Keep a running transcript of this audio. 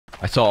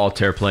I saw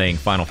Altair playing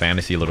Final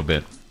Fantasy a little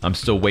bit. I'm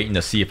still waiting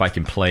to see if I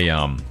can play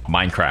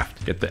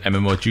Minecraft. Get the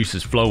MMO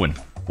juices flowing.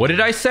 What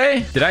did I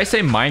say? Did I say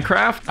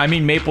Minecraft? I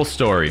mean Maple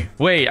Story.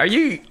 Wait, are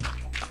you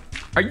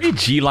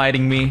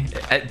G-lighting me?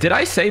 Did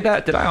I say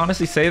that? Did I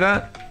honestly say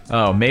that?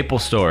 Oh, Maple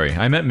Story.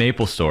 I meant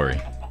Maple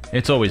Story.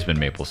 It's always been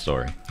Maple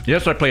Story.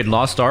 Yes, I played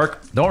Lost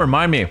Ark. Don't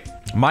remind me.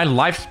 My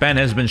lifespan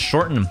has been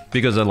shortened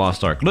because of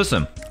Lost Ark.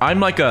 Listen, I'm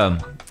like a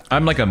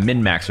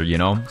min-maxer, you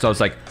know? So it's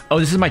like, oh,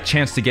 this is my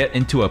chance to get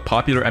into a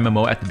popular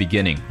MMO at the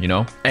beginning, you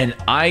know? And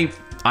I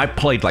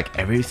played like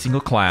every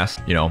single class,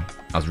 you know?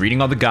 I was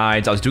reading all the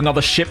guides. I was doing all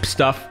the ship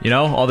stuff, you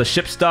know? All the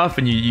ship stuff,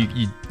 and you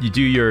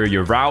do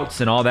your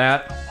routes and all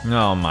that.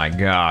 Oh my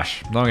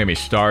gosh. Don't get me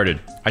started.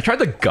 I tried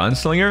the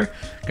Gunslinger,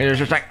 and it was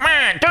just like,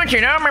 man, don't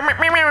you know? I'm like,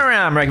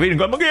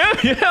 yeah,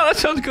 that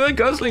sounds good,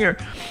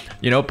 Gunslinger.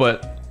 You know,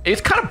 but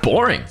it's kind of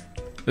boring.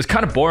 It's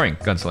kind of boring,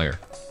 Gunslinger.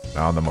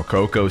 Oh, the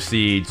Makoko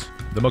seeds.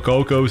 The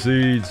Makoko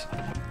seeds.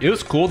 It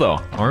was cool, though.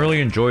 I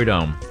really enjoyed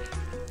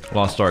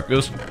Lost Ark. It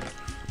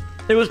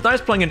was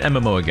nice playing an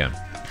MMO again.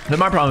 But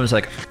my problem is,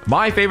 like,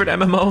 my favorite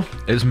MMO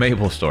is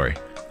Maple Story.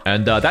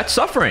 And that's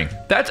suffering.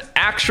 That's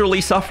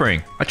actually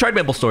suffering. I tried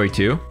Maple Story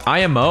 2.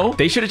 IMO,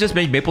 they should have just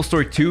made Maple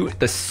Story 2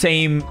 the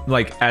same,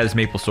 like, as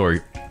Maple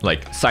Story.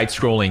 Like,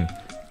 side-scrolling,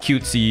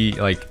 cutesy,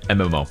 like,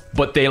 MMO.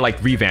 But they,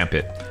 like, revamp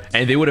it.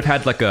 And they would have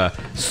had, like, a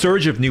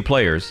surge of new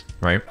players,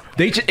 right?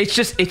 It's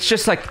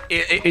just like,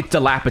 it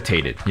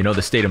dilapidated, you know,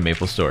 the state of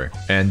Maple Story.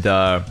 And,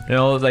 you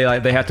know,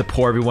 they had to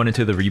pour everyone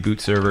into the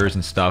reboot servers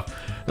and stuff.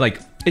 Like,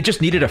 it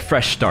just needed a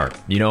fresh start,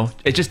 you know?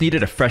 It just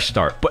needed a fresh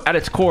start. But at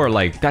its core,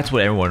 like, that's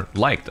what everyone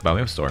liked about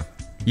Maple Story.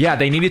 Yeah,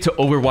 they needed to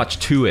Overwatch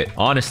 2 it,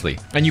 honestly.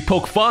 And you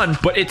poke fun,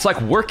 but it's, like,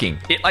 working.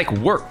 It, like,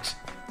 worked.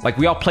 Like,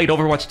 we all played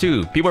Overwatch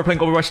 2. People are playing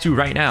Overwatch 2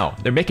 right now.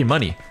 They're making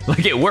money.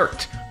 Like, it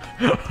worked.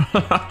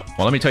 Well,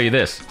 let me tell you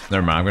this.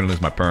 Never mind, I'm gonna lose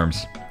my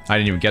perms. I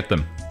didn't even get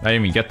them. I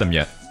didn't even get them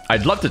yet.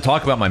 I'd love to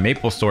talk about my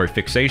Maple Story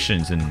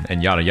fixations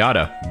and yada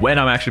yada when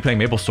I'm actually playing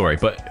Maple Story,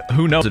 but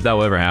who knows if that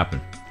will ever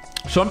happen.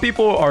 Some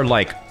people are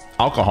like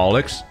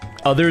alcoholics.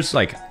 Others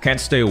like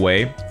can't stay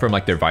away from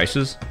like their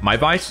vices. My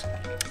vice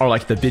are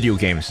like the video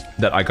games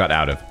that I got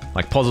out of.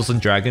 Like Puzzles and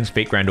Dragons,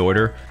 Fate Grand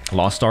Order,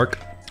 Lost Ark.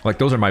 Like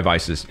those are my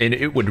vices. And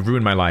it would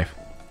ruin my life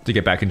to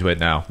get back into it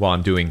now while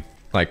I'm doing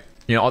like,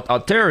 you know,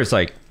 Altair is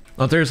like,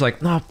 no,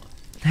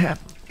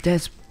 Des,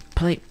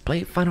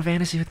 play Final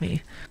Fantasy with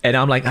me. And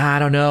I'm like, I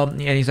don't know.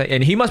 And he's like,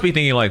 and he must be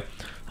thinking like,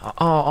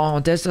 oh,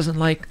 Des doesn't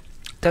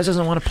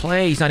want to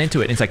play. He's not into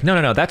it. And it's like,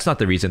 no, that's not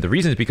the reason. The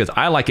reason is because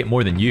I like it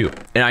more than you.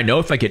 And I know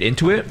if I get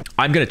into it,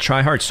 I'm going to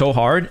try hard so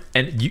hard.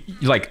 And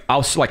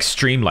I'll like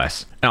stream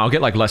less. And I'll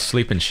get like less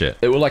sleep and shit.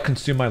 It will like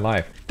consume my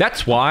life.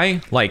 That's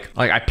why like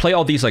I play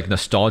all these like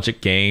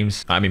nostalgic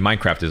games. I mean,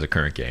 Minecraft is a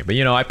current game, but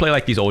you know, I play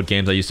like these old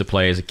games I used to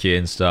play as a kid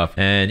and stuff.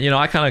 And you know,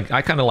 I kind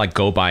of like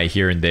go by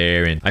here and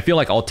there. And I feel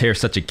like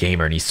Altair's such a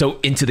gamer and he's so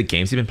into the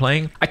games he's been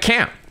playing. I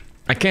can't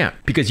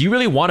because you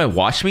really want to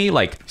watch me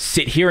like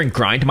sit here and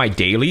grind my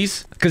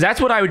dailies, because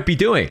that's what I would be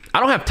doing. I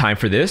don't have time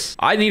for this.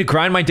 I need to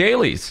grind my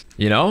dailies,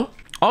 you know?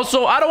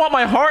 Also, I don't want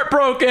my heart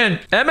broken.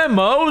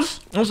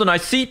 MMOs. Also, I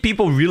see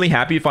people really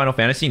happy with Final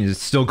Fantasy and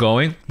it's still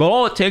going, but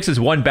all it takes is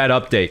one bad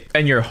update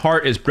and your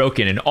heart is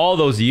broken and all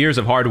those years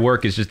of hard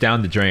work is just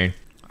down the drain.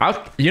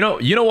 You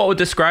know what would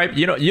describe,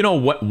 you know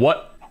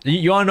what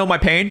you want to know my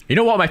pain? You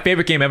know what my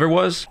favorite game ever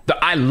was?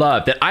 That I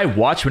loved, that I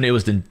watched when it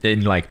was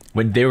in like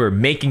when they were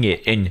making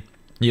it in,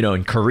 you know,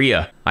 in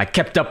Korea. I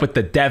kept up with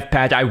the dev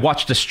pad. I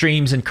watched the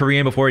streams in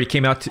Korean before it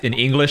came out in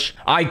English.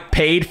 I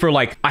paid for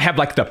like, I have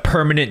like the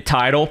permanent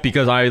title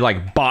because I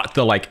like bought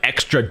the like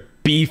extra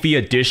beefy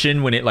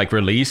edition when it like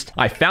released.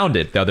 I found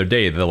it the other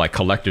day, the like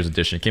collector's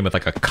edition. It came with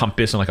like a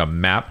compass and like a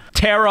map.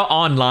 Terra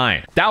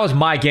Online. That was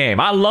my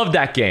game. I love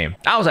that game.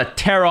 I was a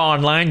Terra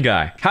Online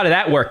guy. How did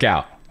that work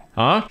out?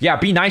 Huh? Yeah,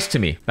 be nice to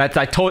me.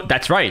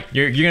 That's right.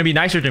 You're gonna be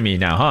nicer to me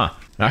now, huh?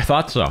 I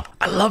thought so.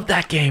 I love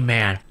that game,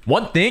 man.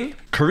 One thing,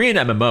 Korean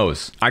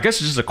MMOs, I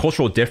guess it's just a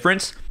cultural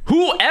difference.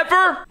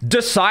 Whoever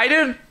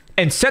decided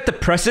and set the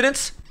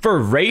precedence for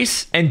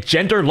race and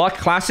gender locked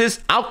classes,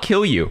 I'll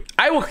kill you.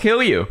 I will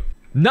kill you.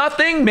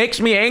 Nothing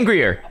makes me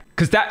angrier.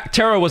 Because that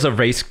Terra was a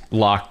race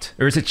locked.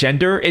 Or is it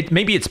gender?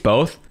 Maybe it's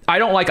both. I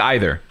don't like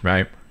either,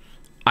 right?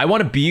 I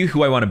want to be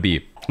who I want to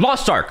be.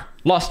 Lost Ark.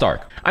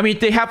 I mean,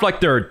 they have like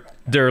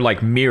their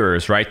like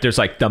mirrors, right? There's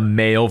like the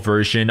male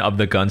version of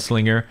the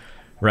gunslinger.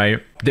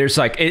 Right? There's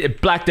like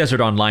Black Desert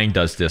Online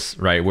does this,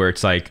 right? Where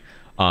it's like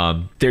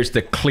there's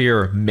the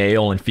clear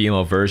male and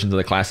female versions of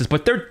the classes,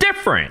 but they're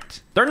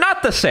different. They're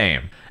not the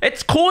same.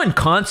 It's cool in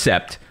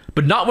concept,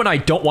 but not when I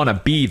don't want to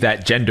be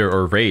that gender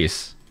or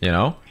race, you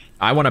know?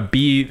 I want to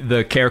be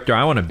the character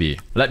I want to be.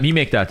 Let me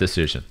make that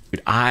decision.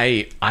 Dude,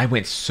 I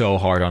went so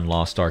hard on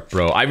Lost Ark,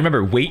 bro. I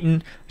remember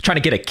waiting, trying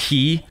to get a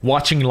key,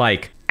 watching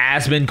like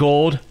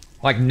Asmongold.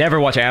 Like, never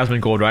watch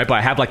Asmongold, right? But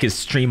I have, like, his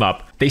stream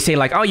up. They say,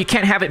 like, oh, you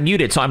can't have it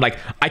muted. So I'm like,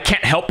 I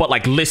can't help but,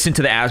 like, listen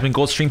to the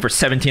Asmongold stream for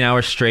 17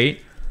 hours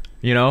straight.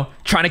 You know?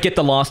 Trying to get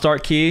the Lost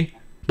Ark key.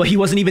 But he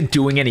wasn't even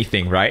doing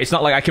anything, right? It's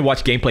not like I can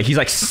watch gameplay. He's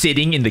like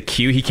sitting in the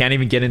queue. He can't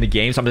even get in the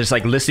game. So I'm just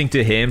like listening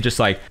to him, just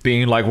like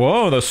being like,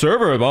 whoa, the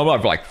server, blah, blah,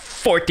 for like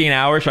 14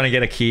 hours trying to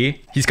get a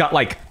key. He's got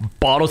like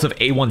bottles of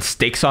A1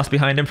 steak sauce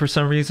behind him for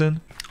some reason.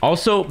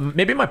 Also,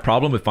 maybe my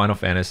problem with Final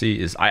Fantasy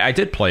is I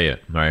did play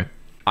it, right?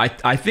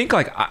 I think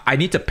like I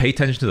need to pay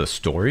attention to the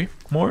story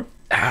more.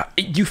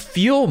 You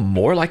feel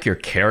more like your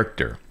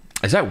character.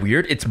 Is that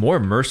weird? It's more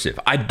immersive.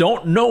 I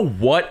don't know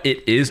what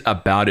it is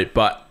about it,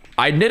 but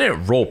I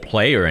didn't role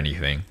play or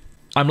anything.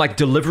 I'm like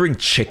delivering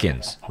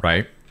chickens,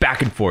 right?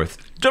 Back and forth.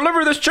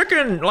 Deliver this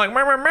chicken! Like,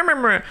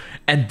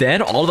 and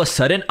then all of a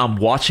sudden, I'm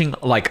watching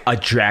like a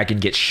dragon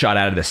get shot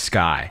out of the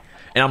sky.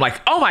 And I'm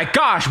like, oh my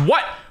gosh,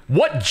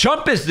 what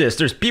jump is this?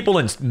 There's people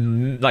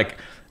in like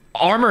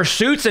armor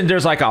suits and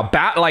there's like a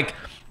bat. Like,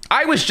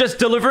 I was just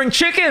delivering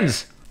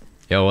chickens.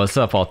 Yo, what's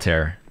up,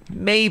 Altair?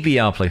 Maybe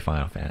I'll play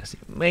Final Fantasy.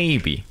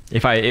 Maybe.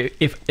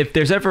 If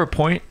there's ever a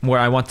point where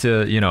I want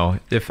to, you know,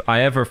 if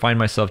I ever find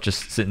myself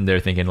just sitting there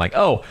thinking like,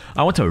 oh,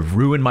 I want to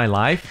ruin my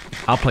life,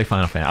 I'll play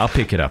Final Fantasy. I'll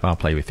pick it up. I'll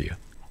play with you.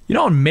 You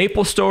know, in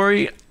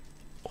MapleStory,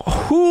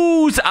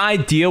 whose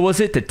idea was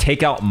it to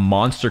take out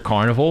Monster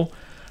Carnival?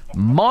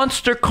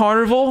 Monster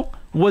Carnival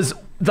was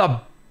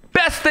the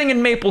best thing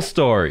in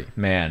MapleStory,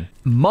 man.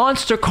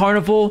 Monster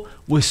Carnival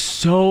was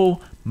so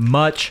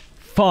much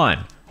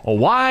fun.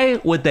 Why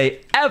would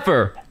they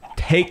ever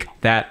take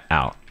that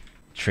out?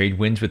 Trade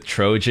winds with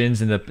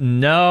Trojans and the...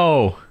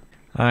 No,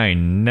 I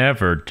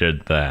never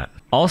did that.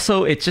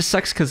 Also, it just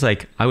sucks because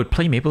like I would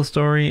play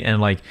MapleStory and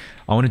like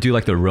I want to do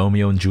like the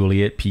Romeo and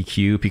Juliet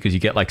PQ because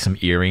you get like some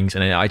earrings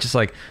and I just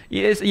like,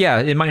 yeah,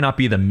 it might not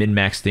be the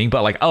min-max thing,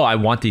 but like, oh, I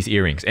want these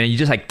earrings and you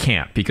just like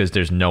can't because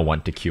there's no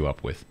one to queue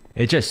up with.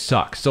 It just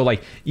sucks. So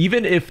like,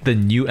 even if the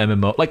new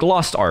MMO, like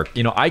Lost Ark,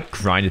 you know, I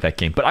grinded that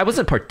game, but I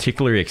wasn't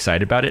particularly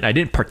excited about it. I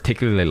didn't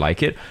particularly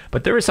like it,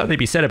 but there is something to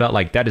be said about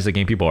like, that is a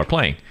game people are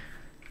playing.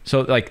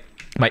 So like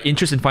my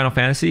interest in Final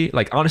Fantasy,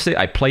 like honestly,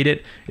 I played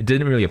it. It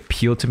didn't really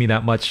appeal to me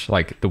that much,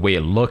 like the way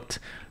it looked.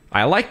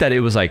 I liked that it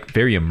was like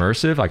very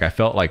immersive. Like I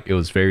felt like it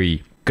was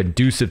very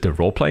conducive to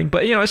role playing,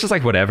 but you know, it's just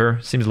like whatever.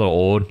 Seems a little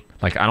old.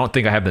 Like, I don't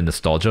think I have the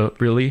nostalgia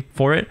really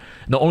for it.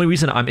 The only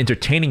reason I'm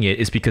entertaining it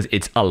is because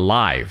it's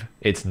alive.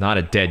 It's not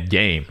a dead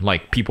game.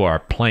 Like, people are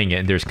playing it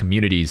and there's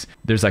communities.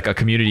 There's like a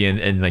community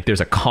and like there's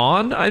a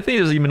con. I think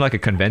there's even like a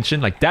convention.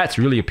 Like, that's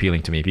really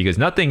appealing to me because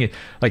nothing,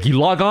 like you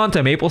log on to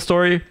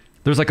MapleStory,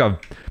 there's like a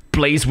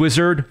Blaze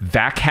Wizard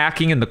vac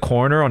hacking in the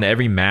corner on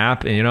every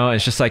map. And you know,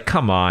 it's just like,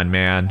 come on,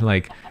 man.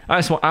 Like,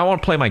 I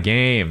want to play my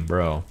game,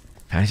 bro.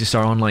 Fantasy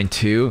Star Online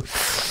 2.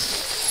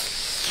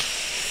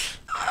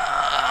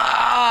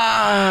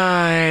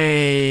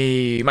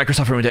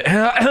 Microsoft ruined it.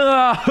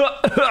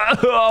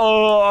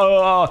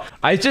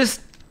 I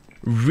just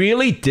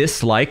really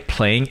dislike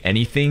playing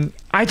anything.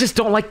 I just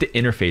don't like the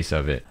interface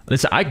of it.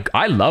 Listen,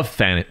 I love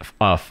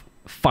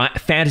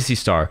Fantasy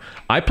Star.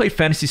 I play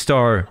Fantasy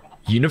Star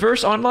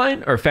Universe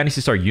online or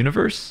Fantasy Star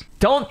Universe.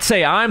 Don't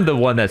say I'm the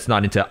one that's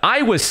not into.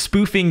 I was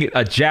spoofing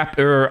a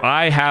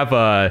I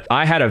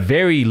had a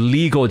very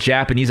legal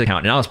Japanese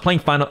account and I was playing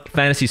Final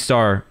Fantasy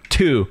Star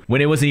 2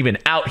 when it wasn't even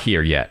out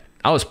here yet.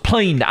 I was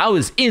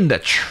in the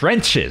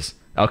trenches,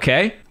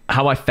 okay?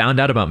 How I found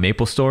out about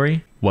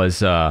MapleStory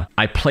was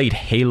I played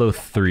Halo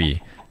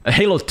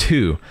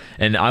 2,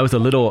 and I was a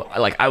little,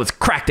 like, I was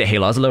cracked at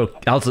Halo.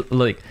 I was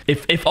like,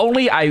 if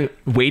only I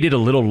waited a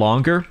little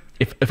longer,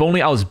 if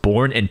only I was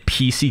born in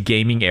PC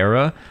gaming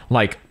era,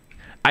 like,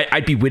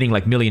 I'd be winning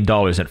like $1 million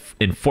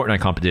in Fortnite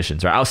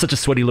competitions, right? I was such a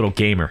sweaty little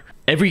gamer.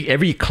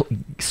 Every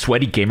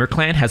sweaty gamer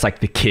clan has like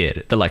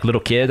the like little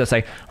kid that's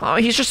like, oh,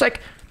 he's just a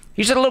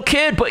little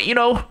kid, but you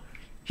know,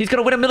 he's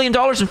gonna win $1 million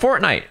in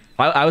Fortnite.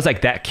 I was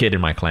like that kid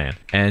in my clan,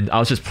 and I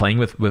was just playing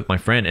with my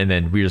friend, and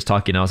then we were just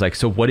talking. I was like,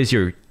 so what does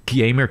your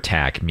gamer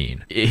tag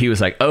mean? He was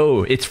like,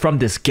 oh, it's from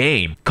this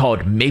game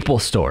called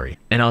MapleStory.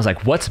 And I was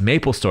like, what's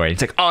MapleStory?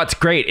 It's like, oh, it's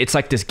great. It's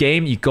like this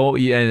game you go,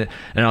 and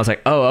I was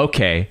like, oh,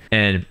 okay.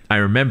 And I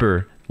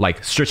remember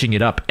like searching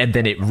it up, and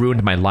then it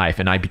ruined my life,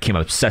 and I became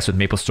obsessed with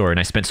MapleStory, and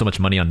I spent so much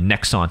money on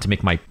Nexon to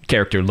make my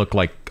character look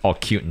like all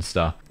cute and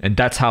stuff. And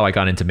that's how I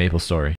got into MapleStory.